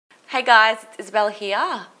Hey guys, it's Isabelle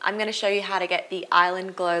here. I'm going to show you how to get the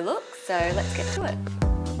island glow look, so let's get to it.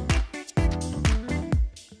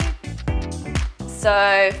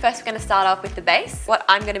 So first we're going to start off with the base. What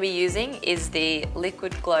I'm going to be using is the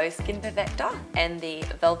Liquid Glow Skin Perfector and the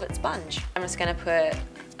Velvet Sponge. I'm just going to put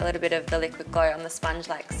a little bit of the Liquid Glow on the sponge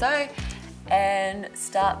like so and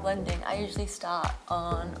start blending. I usually start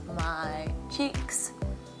on my cheeks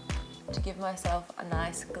to give myself a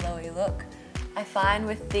nice glowy look. I find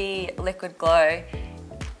with the Liquid Glow,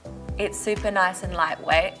 it's super nice and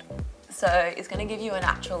lightweight, so it's going to give you a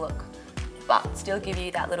natural look, but still give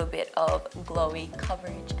you that little bit of glowy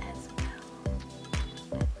coverage as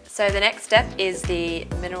well. So the next step is the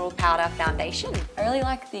Mineral Powder Foundation. I really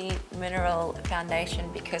like the Mineral Foundation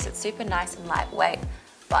because it's super nice and lightweight,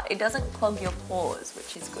 but it doesn't clog your pores,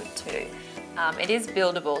 which is good too. It is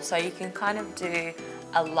buildable, so you can kind of do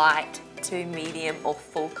a light to medium or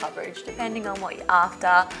full coverage depending on what you're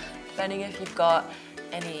after, depending if you've got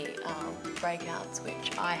any breakouts,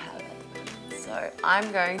 which I have. So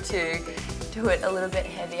I'm going to do it a little bit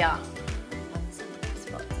heavier on some of these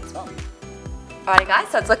spots as well. Alrighty guys,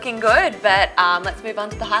 so it's looking good, but let's move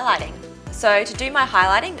on to the highlighting. So to do my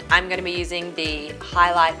highlighting, I'm going to be using the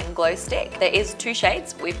Highlight and Glow Stick. There is two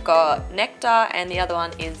shades. We've got Nectar and the other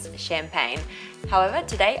one is Champagne. However,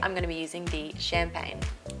 today I'm going to be using the Champagne.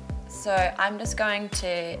 So I'm just going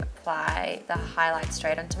to apply the highlight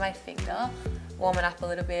straight onto my finger, warm it up a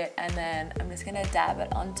little bit, and then I'm just going to dab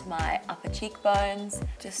it onto my upper cheekbones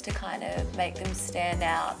just to kind of make them stand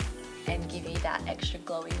out and give you that extra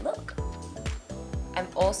glowy look. I'm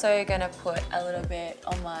also going to put a little bit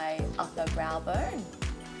on my upper brow bone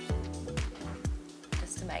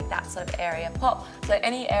just to make that sort of area pop. So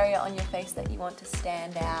any area on your face that you want to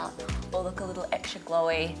stand out or look a little extra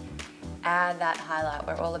glowy, add that highlight.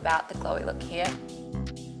 We're all about the glowy look here.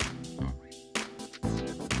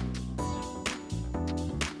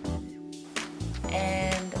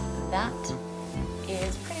 And that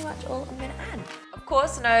is pretty much all I'm going to add. Of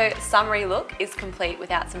course, no summery look is complete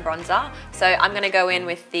without some bronzer, so I'm going to go in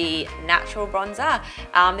with the natural bronzer.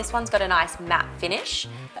 This one's got a nice matte finish.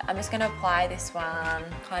 I'm just going to apply this one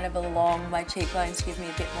kind of along my cheekbones to give me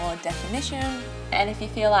a bit more definition. And if you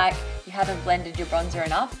feel like you haven't blended your bronzer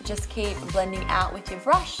enough, just keep blending out with your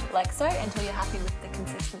brush like so until you're happy with the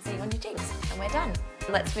consistency on your cheeks. And we're done.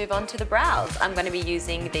 Let's move on to the brows. I'm going to be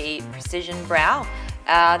using the Precision Brow.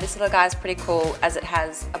 This little guy is pretty cool as it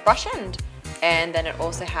has a brush end, and then it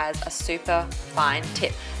also has a super fine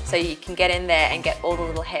tip. So you can get in there and get all the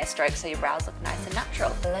little hair strokes so your brows look nice and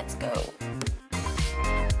natural. So let's go.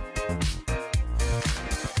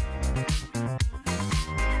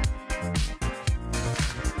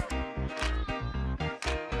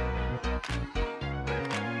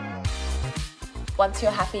 Once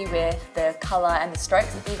you're happy with the colour and the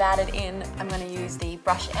strokes that you've added in, I'm going to use the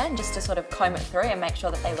brush end just to sort of comb it through and make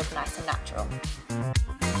sure that they look nice and natural.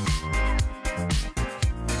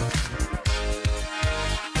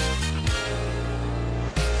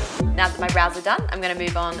 Now that my brows are done, I'm going to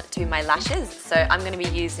move on to my lashes. So I'm going to be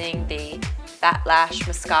using the Fat Lash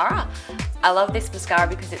Mascara. I love this mascara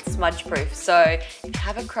because it's smudge proof. So if you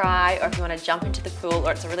have a cry or if you want to jump into the pool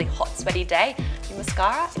or it's a really hot sweaty day, your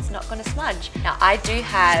mascara is not going to smudge. Now I do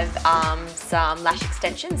have some lash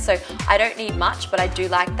extensions, so I don't need much, but I do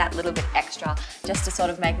like that little bit extra just to sort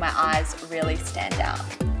of make my eyes really stand out.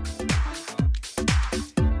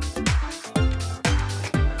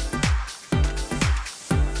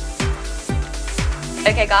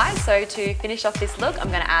 Okay guys, so to finish off this look, I'm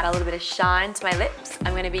going to add a little bit of shine to my lips.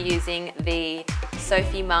 I'm going to be using the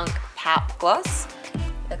Sophie Monk Pout Gloss.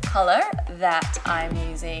 The colour that I'm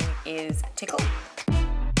using is Tickle.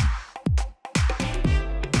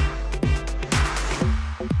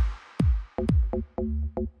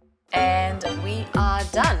 And we are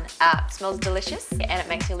done. Smells delicious and it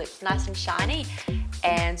makes your lips nice and shiny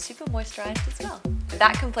and super moisturised as well.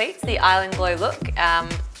 That completes the Island Glow look.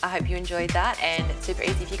 I hope you enjoyed that, and it's super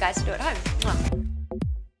easy for you guys to do at home. Mwah.